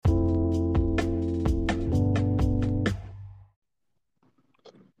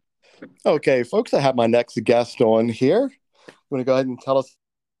Okay, folks, I have my next guest on here. You want to go ahead and tell us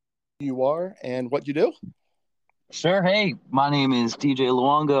who you are and what you do? Sure. Hey, my name is DJ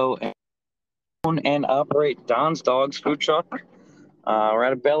Luongo, and I own and operate Don's Dogs Food Truck. We're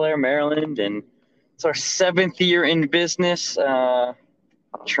out of Bel Air, Maryland, and it's our seventh year in business.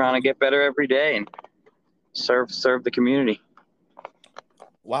 Trying to get better every day and serve the community.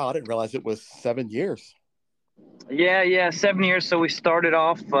 Wow, I didn't realize it was 7 years. Yeah, 7 years. So we started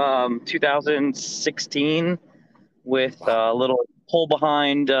off 2016 with Wow. a little pull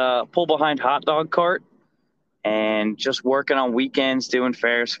behind hot dog cart, and just working on weekends, doing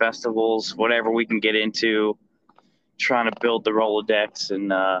fairs, festivals, whatever we can get into, trying to build the Rolodex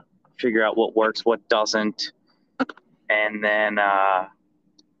and figure out what works, what doesn't, and then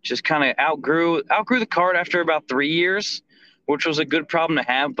just kind of outgrew the cart after about 3 years, which was a good problem to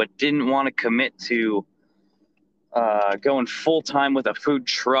have, but didn't want to commit to going full time with a food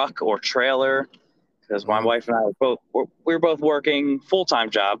truck or trailer because my Mhm. wife and I were both working full time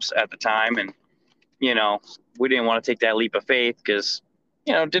jobs at the time, and you know we didn't want to take that leap of faith because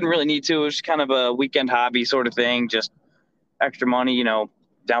didn't really need to. It was kind of a weekend hobby sort of thing, just extra money, down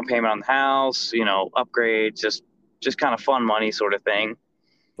payment on the house, upgrades, just kind of fun money sort of thing.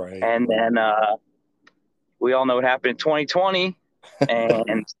 Right. And then we all know what happened in 2020,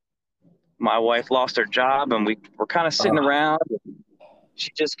 and my wife lost her job, and we were kind of sitting Uh, around.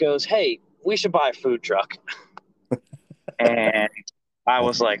 She just goes, "Hey, we should buy a food truck." And I that's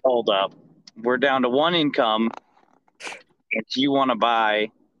was like, "Hold up, we're down to one income, and you want to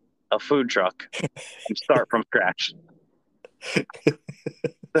buy a food truck and start from scratch?"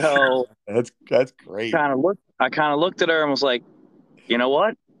 So that's great. I kind of looked at her and was like, "You know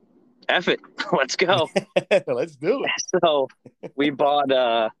what? F it, let's go." Let's do it. So we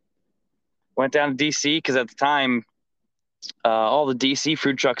went down to DC because at the time, all the DC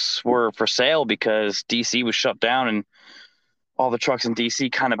food trucks were for sale because DC was shut down, and all the trucks in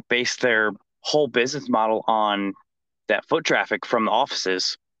DC kind of based their whole business model on that foot traffic from the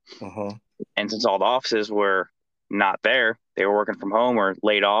offices. Uh-huh. And since all the offices were not there, they were working from home or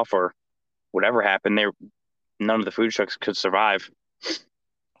laid off or whatever happened. None of the food trucks could survive. Yeah,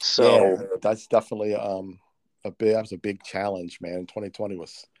 So that's definitely that was a big challenge, man. 2020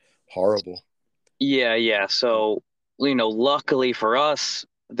 was horrible. yeah. So luckily for us,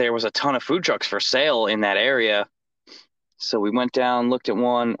 there was a ton of food trucks for sale in that area. So we went down, looked at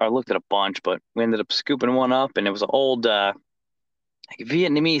one, or looked at a bunch, but we ended up scooping one up, and it was an old like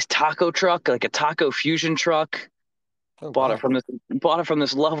Vietnamese taco truck, like a taco fusion truck. Oh Bought it wow. from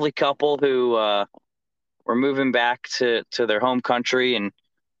this lovely couple who were moving back to their home country, and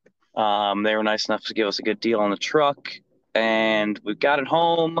they were nice enough to give us a good deal on the truck. And we got it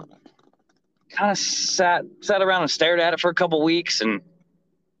home, kind of sat around and stared at it for a couple weeks, and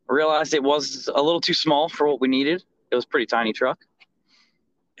realized it was a little too small for what we needed. It was a pretty tiny truck,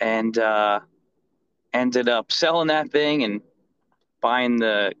 and ended up selling that thing and buying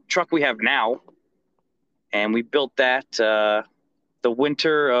the truck we have now. And we built that the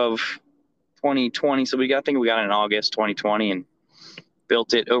winter of 2020. So I think we got it in August 2020 and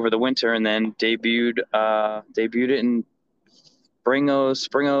built it over the winter, and then debuted it in spring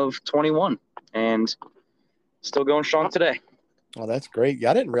of 21, and still going strong today. Oh, that's great.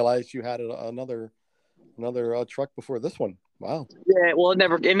 Yeah, I didn't realize you had another truck before this one. Wow. Yeah, well, it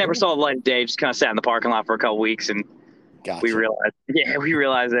never saw the light of day. Just kind of sat in the parking lot for a couple weeks, and Gotcha. we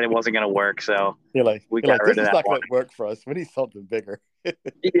realized that it wasn't going to work, so we You're got like, rid this of is that not one. going to work for us. We need something bigger.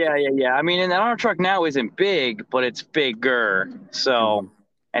 Yeah. I mean, and our truck now isn't big, but it's bigger. So, Mhm.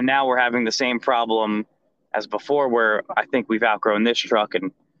 and now we're having the same problem as before, where I think we've outgrown this truck,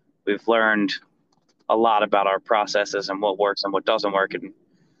 and we've learned a lot about our processes and what works and what doesn't work, and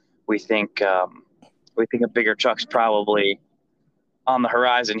we think um, we think a bigger truck's probably on the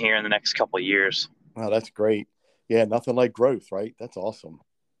horizon here in the next couple of years. Wow, that's great. Yeah, nothing like growth, right? That's awesome.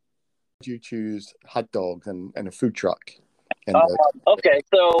 Did you choose hot dogs and a food truck? And Okay,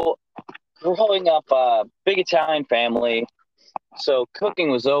 so growing up, big Italian family, so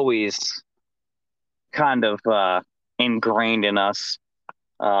cooking was always kind of ingrained in us.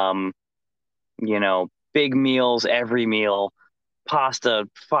 Um, big meals every meal, pasta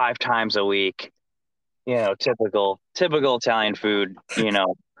 5 times a week. Typical Italian food.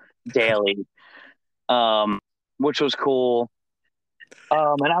 Daily, um, which was cool.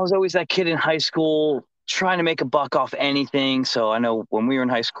 And I was always that kid in high school trying to make a buck off anything. So I know when we were in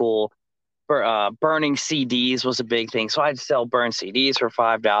high school, burning CDs was a big thing. So I'd sell burned CDs for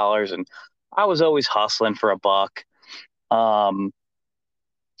 $5, and I was always hustling for a buck. Um,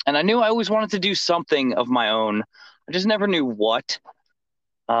 and I knew I always wanted to do something of my own. I just never knew what.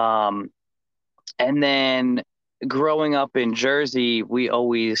 Um, and then growing up in Jersey, we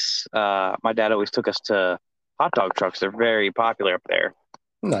always my dad always took us to hot dog trucks. They're very popular up there.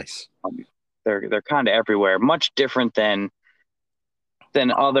 Nice. Um, they're kind of everywhere. Much different than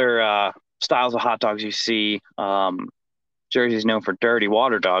other styles of hot dogs you see. Jersey's known for dirty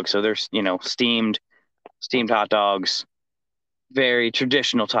water dogs, so there's steamed hot dogs, very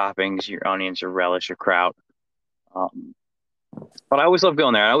traditional toppings, your onions, your relish, your kraut. Um, but I always love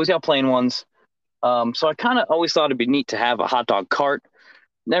going there. I always got plain ones. So I kind of always thought it'd be neat to have a hot dog cart.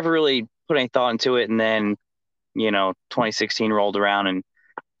 Never really put any thought into it, and then 2016 rolled around and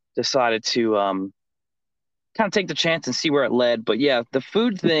decided to kind of take the chance and see where it led. But yeah, the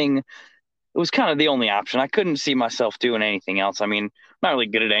food thing, it was kind of the only option. I couldn't see myself doing anything else. I mean, I'm not really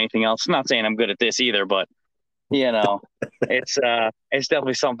good at anything else. I'm not saying I'm good at this either, but you know, it's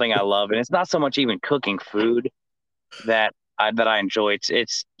definitely something I love, and it's not so much even cooking food that I enjoy.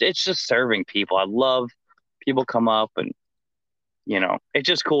 It's just serving people. I love people come up and it's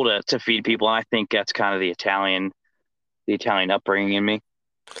just cool to feed people, and I think that's kind of the Italian upbringing in me.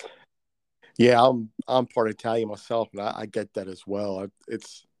 Yeah, I'm part Italian myself, and I get that as well.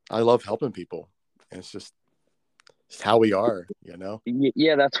 I love helping people. And it's how we are, you know.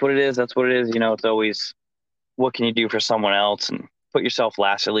 Yeah, that's what it is. That's what it is. It's always what can you do for someone else and put yourself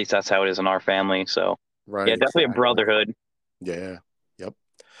last. At least that's how it is in our family. So Right, yeah, definitely a exactly. brotherhood. Yeah. Yep.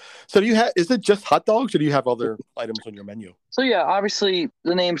 So do you have? Is it just hot dogs, or do you have other items on your menu? So yeah, obviously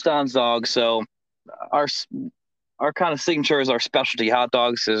the name's Don's Dog. So our our kind of signature is our specialty hot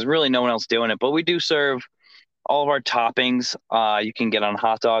dogs. There's really no one else doing it, but we do serve all of our toppings. You can get on a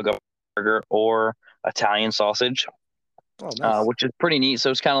hot dog, a burger, or Italian sausage, Oh, nice. which is pretty neat. So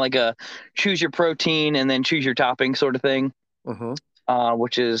it's kind of like a choose your protein and then choose your topping sort of thing, Mm-hmm.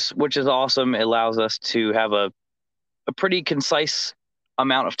 which is awesome. It allows us to have a pretty concise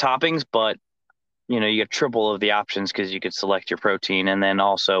amount of toppings, but you get triple of the options because you could select your protein. And then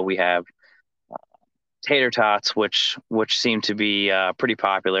also we have tater tots, which seem to be pretty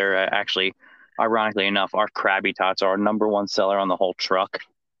popular. Actually, ironically enough, our Krabby Tots are our number one seller on the whole truck.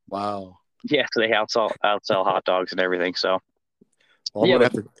 Wow. Yeah, so they outsell hot dogs and everything. So Well, yeah,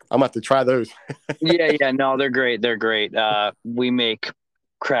 but I'm gonna have to try those. yeah, no, they're great. They're great. We make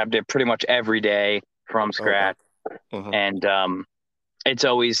crab dip pretty much every day from Oh, wow. scratch, Hmm. and it's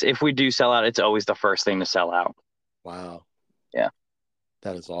always if we do sell out, it's always the first thing to sell out. Wow. Yeah.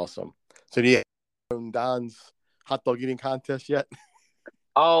 That is awesome. So do you have Don's hot dog eating contest yet?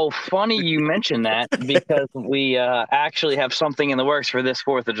 Oh, funny you mentioned that because we actually have something in the works for this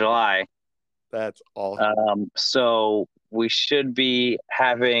 4th of July. That's awesome. So we should be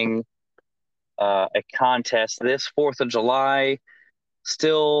having a contest this 4th of July.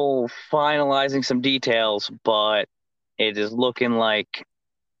 Still finalizing some details, but it is looking like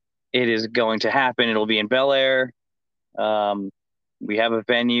it is going to happen. It'll be in Bel Air. Um, we have a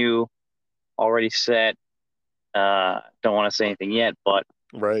venue already set. Don't want to say anything yet, but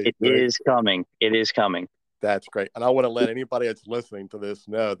Right, it right. is coming. It is coming. That's great. And I want to let anybody that's listening to this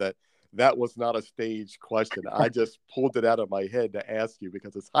know that that was not a staged question. I just pulled it out of my head to ask you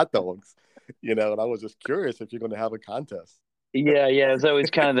because it's hot dogs, and I was just curious if you're going to have a contest. Yeah. It's always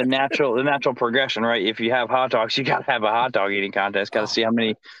kind of the natural progression, right? If you have hot dogs, you got to have a hot dog eating contest. Got to see Oh, how many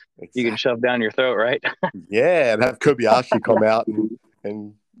you can exactly. shove down your throat, right? Yeah, and have Kobayashi come out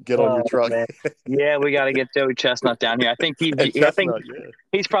and get on your Oh truck. man, yeah, we got to get Joey Chestnut down here. I think And I think chestnut, yeah.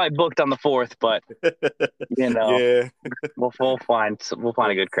 he's probably booked on the 4th, but you know, Yeah, we'll find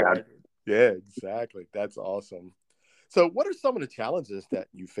a good crowd. exactly. Yeah, exactly. That's awesome. So, what are some of the challenges that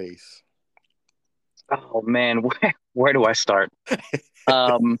you face? Oh man, where do I start?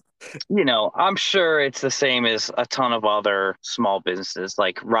 Um, I'm sure it's the same as a ton of other small businesses,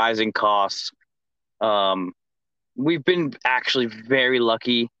 like rising costs. Um, we've been actually very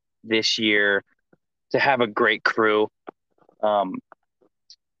lucky this year to have a great crew. Um,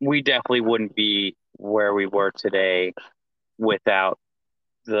 we definitely wouldn't be where we were today without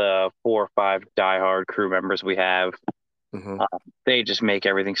the 4 or 5 diehard crew members we have. Hmm. They just make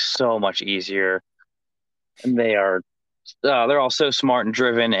everything so much easier, and they're all so smart and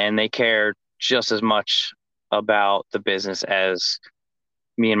driven, and they care just as much about the business as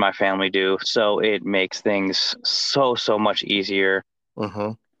me and my family do. So it makes things so much easier.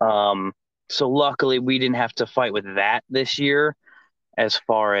 Hmm. Um, so luckily we didn't have to fight with that this year as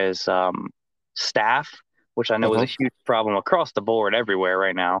far as staff, which I know is a Hmm. huge problem across the board everywhere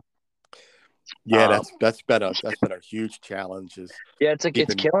right now. Yeah, Um, that's been a huge challenge is yeah, it's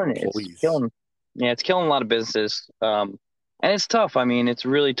keeping killing it. It's employees. killing. Yeah, it's killing a lot of businesses. And it's tough. I mean, it's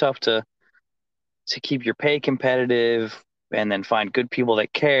really tough to keep your pay competitive. and then find good people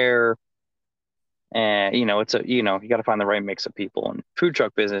that care. And it's you got to find the right mix of people. And food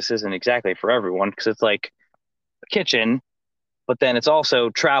truck business isn't exactly for everyone because it's like a kitchen, but then it's also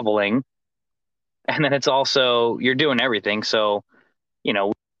traveling, and then it's also you're doing everything. So you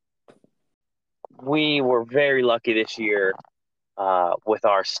know, we were very lucky this year with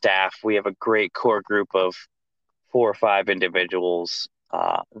our staff. We have a great core group of 4 or 5 individuals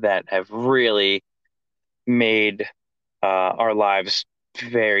that have really made our lives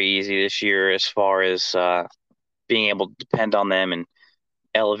very easy this year as far as being able to depend on them and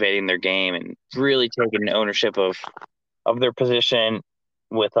elevating their game and really taking ownership of their position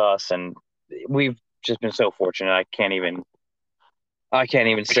with us. And we've just been so fortunate. I can't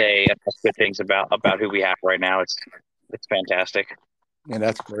even say enough good things about who we have right now. It's fantastic. And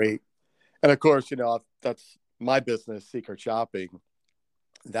that's great. And of course, that's my business, Secret Shopping.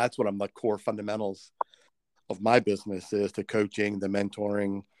 That's what I'm the core fundamentals of my business is the coaching, the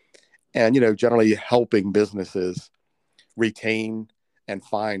mentoring, and generally helping businesses retain and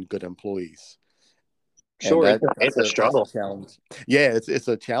find good employees. And Sure, it's a that's a struggle. challenge. Yeah, it's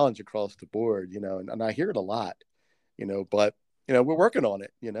a challenge across the board, and I hear it a lot, but we're working on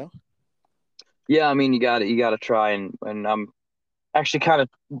it. Yeah, I mean you got to try, and I'm actually kind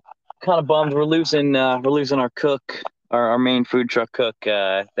of bummed we're losing our cook, our main food truck cook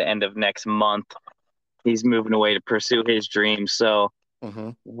at the end of next month. He's moving away to pursue his dreams. So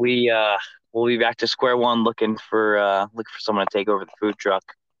Hmm. we'll be back to square one looking for someone to take over the food truck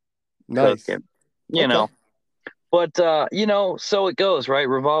cook Nice. and you Okay. know but so it goes, right?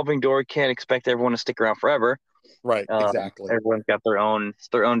 Revolving door. Can't expect everyone to stick around forever. Right. Exactly. Everyone's got their own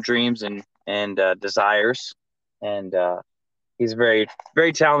dreams and desires, and he's a very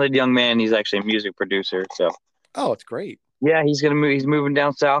very talented young man. He's actually a music producer, so Oh, it's great. yeah, he's moving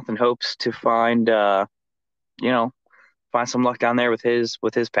down south and hopes to you know find some luck down there with his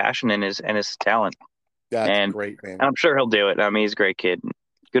passion and his talent. That's And great, man. I'm sure he'll do it. I mean, he's a great kid,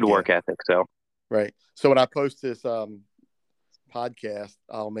 good Yeah. work ethic. So Right. So when I post this podcast,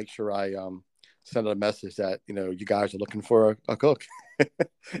 I'll make sure I send a message that you guys are looking for a cook.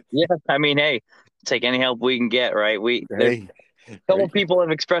 yeah, I mean, hey, take any help we can get. Right? There's Hey, a couple right. people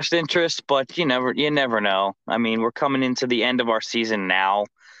have expressed interest, but you never know. I mean, we're coming into the end of our season now,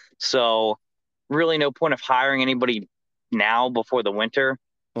 so really no point of hiring anybody now before the winter,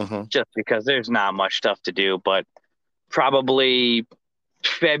 Hmm. just because there's not much stuff to do. But probably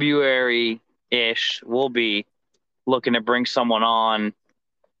February ish, we'll be looking to bring someone on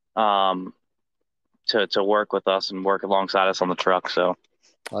um, to work with us and work alongside us on the truck. So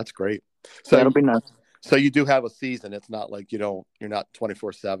That's great. So, yeah, it'll be nice. so you do have a season. It's not like you're not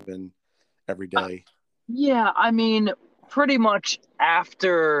 24/7 every day. Yeah, I mean, pretty much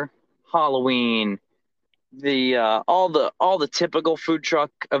after Halloween, the all the typical food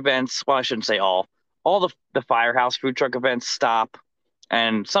truck events. Well, I shouldn't say all the Firehouse food truck events stop,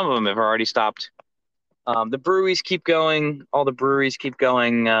 and some of them have already stopped. The breweries keep going. All the breweries keep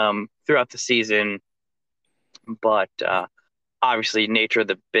going throughout the season, but obviously, nature of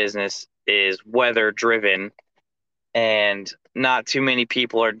the business is weather driven, and not too many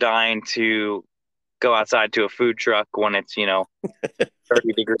people are dying to go outside to a food truck when it's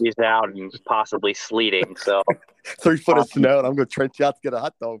 30 degrees out and possibly sleeting. So 3 foot of um, snow, and I'm going to trench out to get a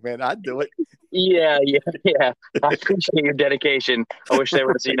hot dog, man. I'd do it. yeah, yeah, yeah. I appreciate your dedication. I wish there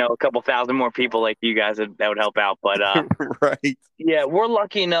was a couple thousand more people like you guys that would help out. But Right. yeah, we're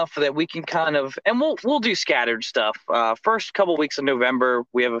lucky enough that we can kind of, and we'll do scattered stuff. First couple weeks of November,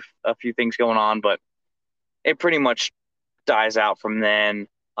 we have a few things going on, but it pretty much dies out from then.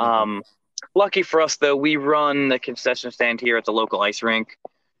 Hmm. Lucky for us, though, we run the concession stand here at the local ice rink.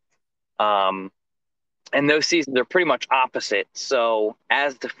 Um, and those seasons are pretty much opposite. So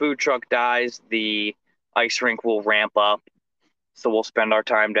as the food truck dies, the ice rink will ramp up. So we'll spend our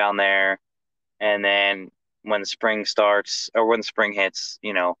time down there, and then when the spring starts or when the spring hits,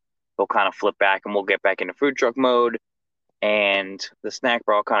 we'll kind of flip back and we'll get back into food truck mode, and the snack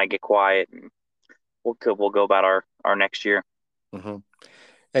bar will kind of get quiet, and we'll go about our next year. Hmm.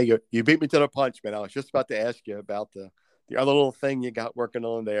 Hey, you beat me to the punch, man. I was just about to ask you about the other little thing you got working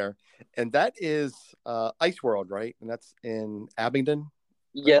on there, and that is Ice World, right? And that's in Abingdon, right?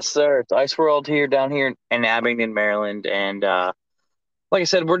 Yes, sir. It's Ice World here down here in Abingdon, Maryland, and like I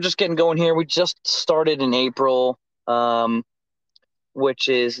said, we're just getting going here. We just started in April, um, which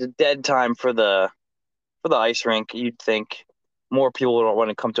is a dead time for the ice rink. You'd think more people would want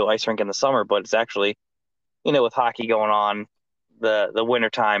to come to ice rink in the summer, but it's actually, with hockey going on, the winter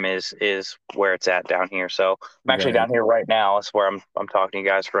time is where it's at down here. So I'm actually Right. down here right now. That's where I'm talking to you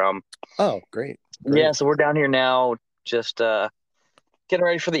guys from. Oh, great, Yeah, great. so we're down here now. Just getting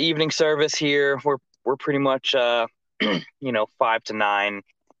ready for the evening service here. We're pretty much 5 to 9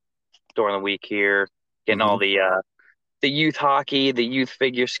 during the week here, getting all the youth hockey, the youth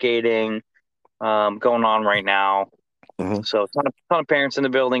figure skating going on right now. So ton of parents in the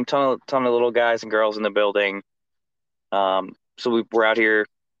building, ton of little guys and girls in the building. So we're out here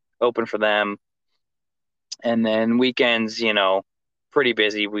open for them. And then weekends, pretty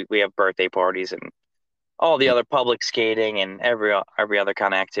busy. We have birthday parties and all the other public skating and every other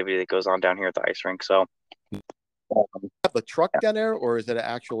kind of activity that goes on down here at the ice rink. So, have the truck down there, or is it an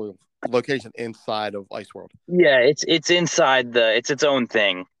actual location inside of Ice World? Yeah, it's inside it's its own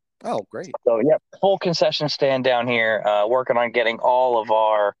thing. Oh, great. So, yep, full concession stand down here, working on getting all of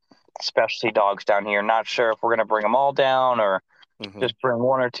our specialty dogs down here. Not sure if we're going to bring them all down or just bring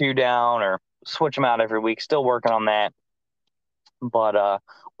one or two down or switch them out every week. Still working on that. But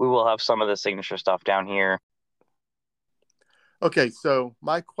we will have some of the signature stuff down here. Okay, so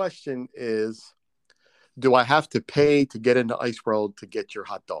my question is, do I have to pay to get into Ice World to get your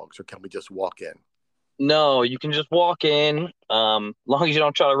hot dogs, or can we just walk in? No, you can just walk in. Long as you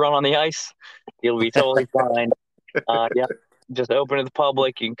don't try to run on the ice, you'll be totally fine. Yeah, just open to the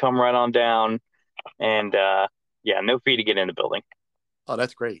public. You can come right on down, and no fee to get in the building. Oh,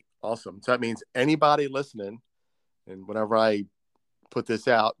 that's great. Awesome. So that means anybody listening, and whenever I put this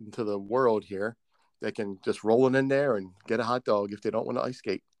out into the world here, they can just roll it in there and get a hot dog if they don't want to ice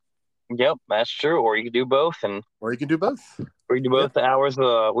skate. Yep, that's true. Or you can do both, or you can do both. Or you do both. Yep. The hours.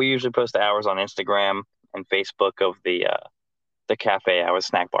 We usually post the hours on Instagram and Facebook of the cafe hours,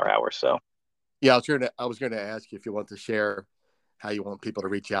 snack bar hours. So, yeah, I was going to ask you if you want to share how you want people to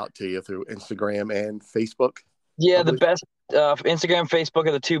reach out to you through Instagram and Facebook. Yeah, the best Instagram, Facebook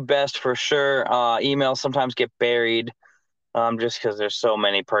are the two best for sure. Emails sometimes get buried, just because there's so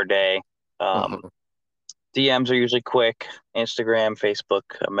many per day. DMs are usually quick. Instagram, Facebook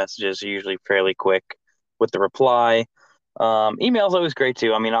messages are usually fairly quick with the reply. Email's always great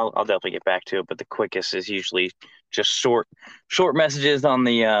too. I mean, I'll definitely get back to it, but the quickest is usually just short messages on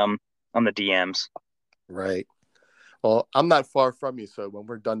the DMs. Right. Well, I'm not far from you, so when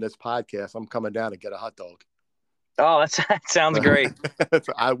we're done this podcast, I'm coming down to get a hot dog. Oh, that sounds great.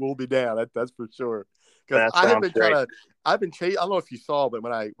 I will be down. That's for sure. Because I have been trying to. I've been chasing. I don't know if you saw, but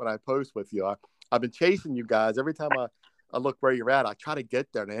when I post with you, I've been chasing you guys. Every time I look where you're at, I try to get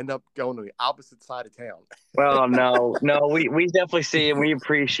there and I end up going to the opposite side of town. Well, no, we definitely see it. We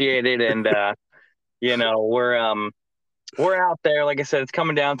appreciate it, and we're out there. Like I said, it's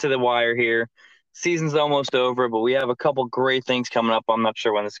coming down to the wire here. Season's almost over, but we have a couple great things coming up. I'm not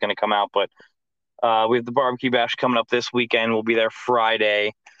sure when this is going to come out, but we have the barbecue bash coming up this weekend. We'll be there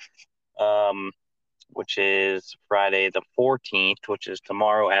Friday, which is Friday the 14th, which is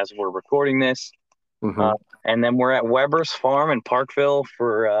tomorrow as we're recording this. And then we're at Weber's Farm in Parkville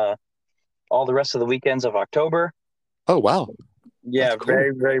for all the rest of the weekends of October. Oh, wow. Yeah, cool.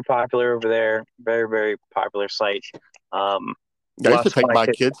 Very, very popular over there. Very, very popular site. I used to take my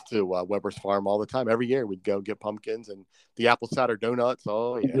kids to Weber's Farm all the time. Every year we'd go get pumpkins and the apple cider donuts.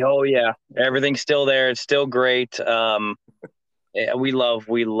 Oh, yeah. Oh, yeah. Everything's still there. It's still great. We love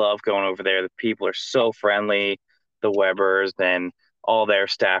going over there. The people are so friendly, the Webers, and all their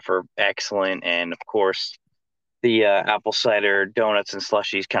staff are excellent. And, of course, the apple cider donuts and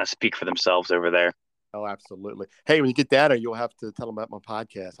slushies kind of speak for themselves over there. Oh, absolutely. Hey, when you get down there, you'll have to tell them about my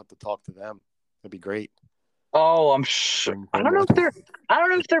podcast. I have to talk to them. That'd be great. Oh, I'm sure. I don't know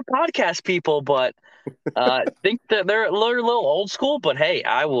if they're podcast people, but I think that they're a little old school. But hey,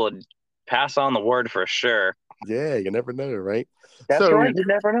 I would pass on the word for sure. Yeah, you never know, right? That's right. You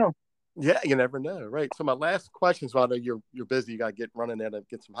never know. Yeah, you never know, right? So my last question, so I know you're busy. You got to get running there to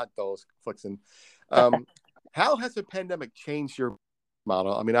get some hot dogs fixing. How has the pandemic changed your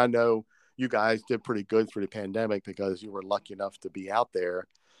model? I mean, I know you guys did pretty good through the pandemic because you were lucky enough to be out there.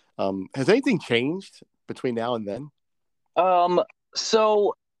 Has anything changed between now and then?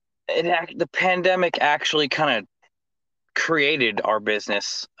 So the pandemic actually kind of created our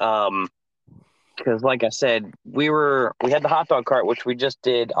business. Because like I said, we had the hot dog cart, which we just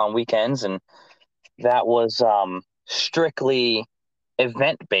did on weekends, and that was strictly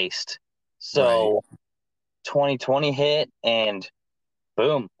event based. So 2020 hit, and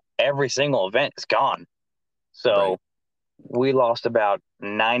boom, every single event is gone. So we lost about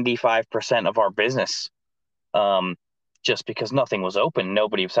 95% of our business, just because nothing was open.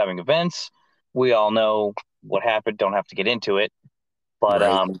 Nobody was having events. We all know what happened. Don't have to get into it,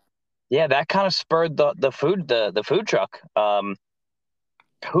 but yeah, that kind of spurred the food truck.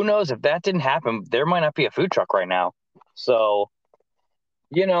 Who knows if that didn't happen, there might not be a food truck right now. So,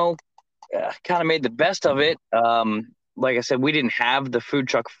 kind of made the best of it. Like I said, we didn't have the food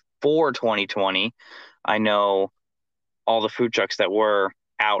truck for 2020. I know all the food trucks that were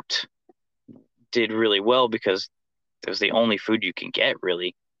out did really well because it was the only food you can get,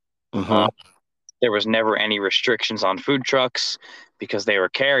 really. Hmm. Uh, there was never any restrictions on food trucks because they were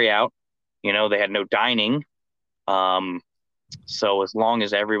carry out. They had no dining. Um, so as long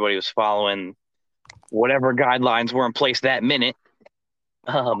as everybody was following whatever guidelines were in place that minute,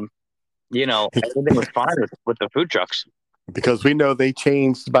 um, everything was fine with the food trucks. Because we know they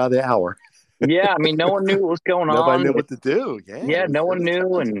changed by the hour. Yeah, I mean, no one knew what was going Nobody on. knew what to do. Yeah, Yeah, no it one was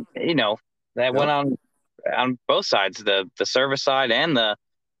knew, crazy. and that went Yep. on both sides, the service side and the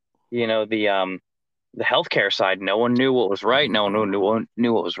healthcare side. No one knew what was right. No one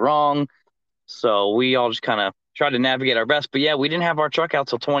knew what was wrong. So we all just kind of tried to navigate our best. But yeah, we didn't have our truck out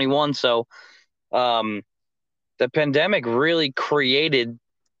till 21. So um, the pandemic really created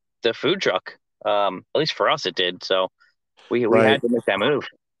the food truck. At least for us, it did. So we Right. had to make that move.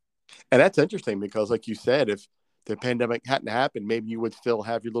 And that's interesting because, like you said, if the pandemic hadn't happened, maybe you would still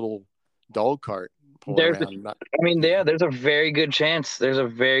have your little dog cart pulling There's, around. Not, I mean, you know. yeah, there's a very good chance. There's a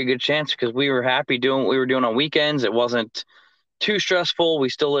very good chance because we were happy doing what we were doing on weekends. It wasn't too stressful. We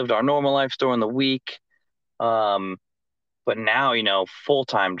still lived our normal life during the week. Um, but now, full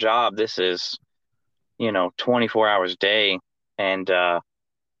time job. This is 24 hours a day, and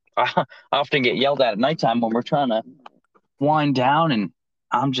I often get yelled at nighttime when we're trying to wind down, and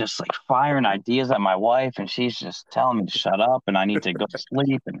I'm just like firing ideas at my wife, and she's just telling me to shut up, and I need to go to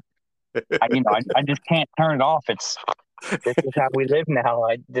sleep, and I just can't turn it off. This is how we live now.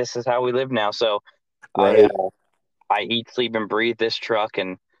 This is how we live now. So I Right. uh, I eat, sleep, and breathe this truck,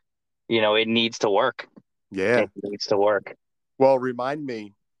 and it needs to work. Yeah. It needs to work. Well, remind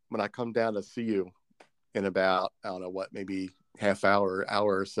me when I come down to see you in about, I don't know what, maybe hour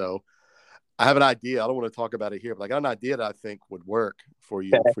or so. I have an idea. I don't want to talk about it here, but I got an idea that I think would work for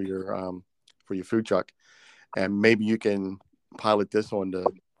you Okay. for your food truck, and maybe you can pilot this on to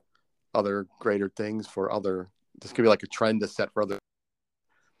other greater things for other. This could be like a trend to set for other.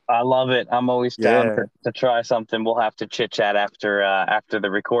 I love it. I'm always down Yeah. to try something. We'll have to chit chat after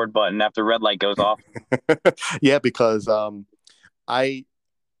the record button, after red light goes off. Yeah, because I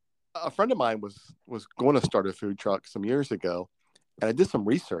a friend of mine was going to start a food truck some years ago, and I did some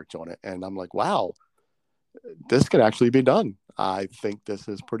research on it, and I'm like, wow, this can actually be done. I think this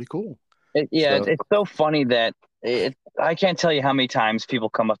is pretty cool. Yeah, So it's so funny that I can't tell you how many times people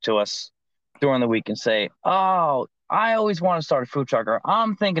come up to us during the week and say, "Oh, I always want to start a food truck," or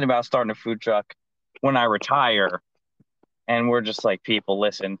 "I'm thinking about starting a food truck when I retire." And we're just like, people,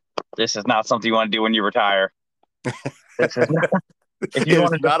 listen, this is not something you want to do when you retire. This is not, if it you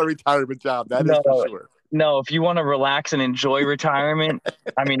want is to just not a retirement job, that is for no, sure. no, if you want to relax and enjoy retirement,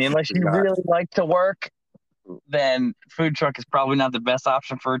 I mean, unless Do you not. really like to work, then food truck is probably not the best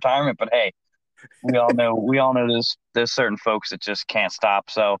option for retirement. But hey, we all know there's certain folks that just can't stop.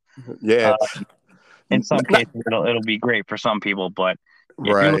 So Yeah. uh, in some cases, it'll be great for some people. But if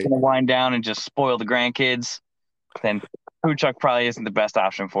you're Right. looking to wind down and just spoil the grandkids, then food truck probably isn't the best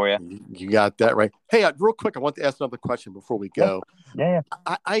option for you. You got that right. Hey, real quick, I want to ask another question before we Yeah, go. yeah,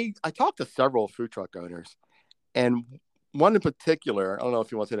 I talked to several food truck owners, and one in particular, I don't know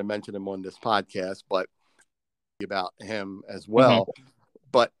if you wanted to mention him on this podcast, but about him as yeah. well.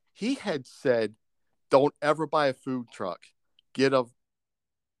 But he had said, don't ever buy a food truck. Get a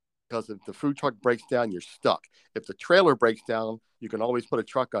because if the food truck breaks down, you're stuck. If the trailer breaks down, you can always put a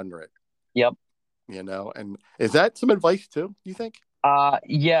truck under it. Yep. And is that some advice too, you think?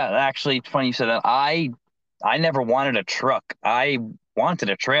 Yeah, actually, it's funny you said that. I never wanted a truck. I wanted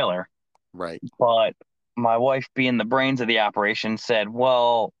a trailer, Right. but my wife, being the brains of the operation, said,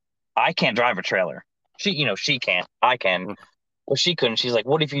 "Well, I can't drive a trailer. She can't. I can. Well, she couldn't. She's like,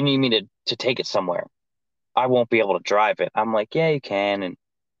 what if you need me to take it somewhere? I won't be able to drive it." I'm like, "Yeah, you can." And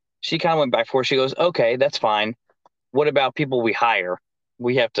she kind of went back for it. She goes, "Okay, that's fine. What about people we hire?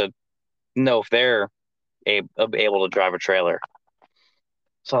 We have to know if they're able to drive a trailer."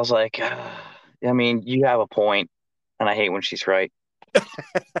 So I was like, I mean, you have a point, and I hate when she's right. But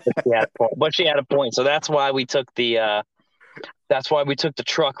she had a point. But she had a point. So that's why we took the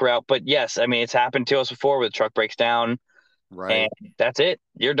truck route. But yes, I mean, it's happened to us before where the truck breaks down, and Right. that's it.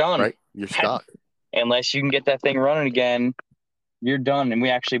 You're done. Right. You're stuck. Unless you can get that thing running again, you're done. And we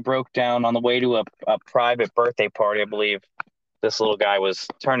actually broke down on the way to a private birthday party, I believe. This little guy was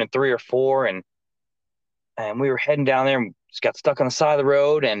turning 3 or 4, and we were heading down there and just got stuck on the side of the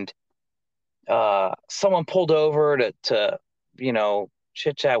road, and someone pulled over to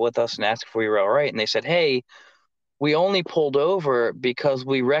chit chat with us and ask if we were all right. And they said, "Hey, we only pulled over because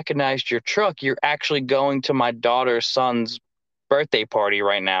we recognized your truck. You're actually going to my daughter's son's birthday party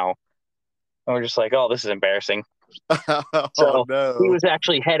right now." And we're just like, "Oh, this is embarrassing." Oh So he no! was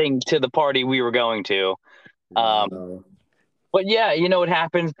actually heading to the party we were going to. Um, Wow. but yeah, what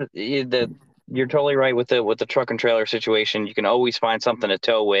happens. You're totally right with the truck and trailer situation. You can always find something to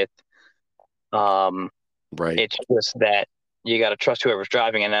tow with. Um, Right. it's just that you got to trust whoever's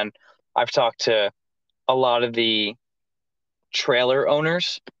driving. And then I've talked to a lot of the trailer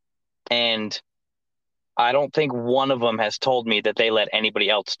owners, and I don't think one of them has told me that they let anybody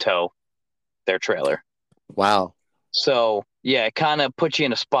else tow their trailer. Wow. So yeah, it kind of puts you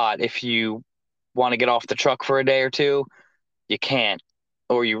in a spot. If you want to get off the truck for a day or two, you can't,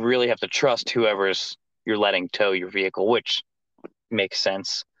 or you really have to trust whoever's you're letting tow your vehicle, which makes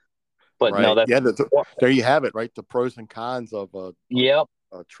sense. But no, Right. that's Yeah. There you have it. Right. The pros and cons of yep,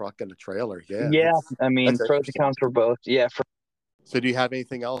 a truck and a trailer. Yeah. yeah. I mean, That's pros and interesting. cons for both. Yeah. So, do you have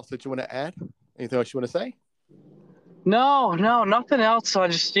anything else that you want to add? Anything else you want to say? No, no, nothing else. I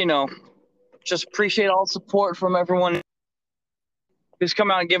just just appreciate all the support from everyone who's come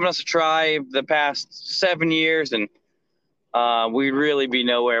out and given us a try the past 7 years, and we'd really be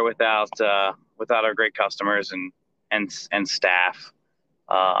nowhere without our great customers and staff.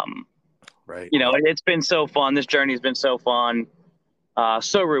 Um, Right. it's been so fun. This journey has been so fun,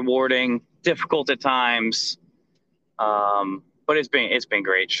 so rewarding, difficult at times, but it's been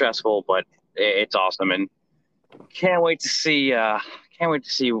great. Stressful, but it's awesome, and can't wait to see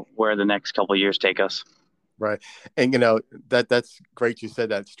where the next couple of years take us. Right. And that's great you said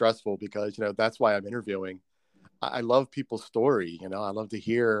that's stressful because that's why I'm interviewing. I love people's story. I love to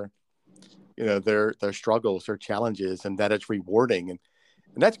hear their struggles, their challenges, and that it's rewarding. And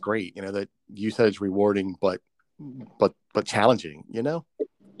that's great. That you said it's rewarding, but challenging. It's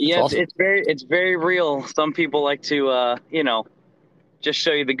Yeah, awesome. it's very real. Some people like to just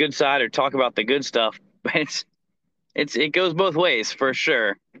show you the good side or talk about the good stuff, but it goes both ways for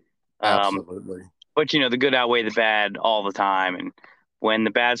sure. Um, Absolutely. but the good outweigh the bad all the time, and when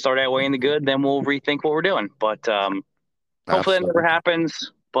the bad start outweighing the good, then we'll rethink what we're doing. But hopefully that never Absolutely.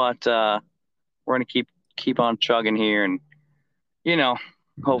 happens. But we're gonna keep on chugging here, and you know,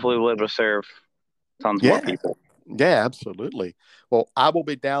 hopefully we'll be able to serve tons more Yeah. people. Yeah, absolutely. Well, I will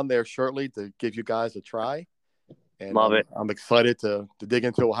be down there shortly to give you guys a try. And Love it. I'm excited to dig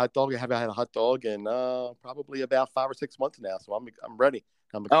into a hot dog. I haven't had a hot dog in probably about 5 or 6 months now, so I'm ready.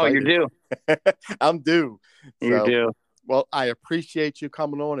 I'm Oh, you're excited. due. I'm due. You're So, due. well, I appreciate you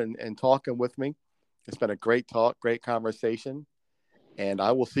coming on and talking with me. It's been a great talk, great conversation, and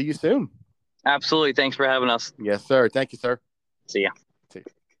I will see you soon. Absolutely. Thanks for having us. Yes, sir. Thank you, sir. See ya. See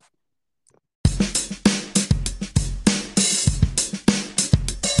you.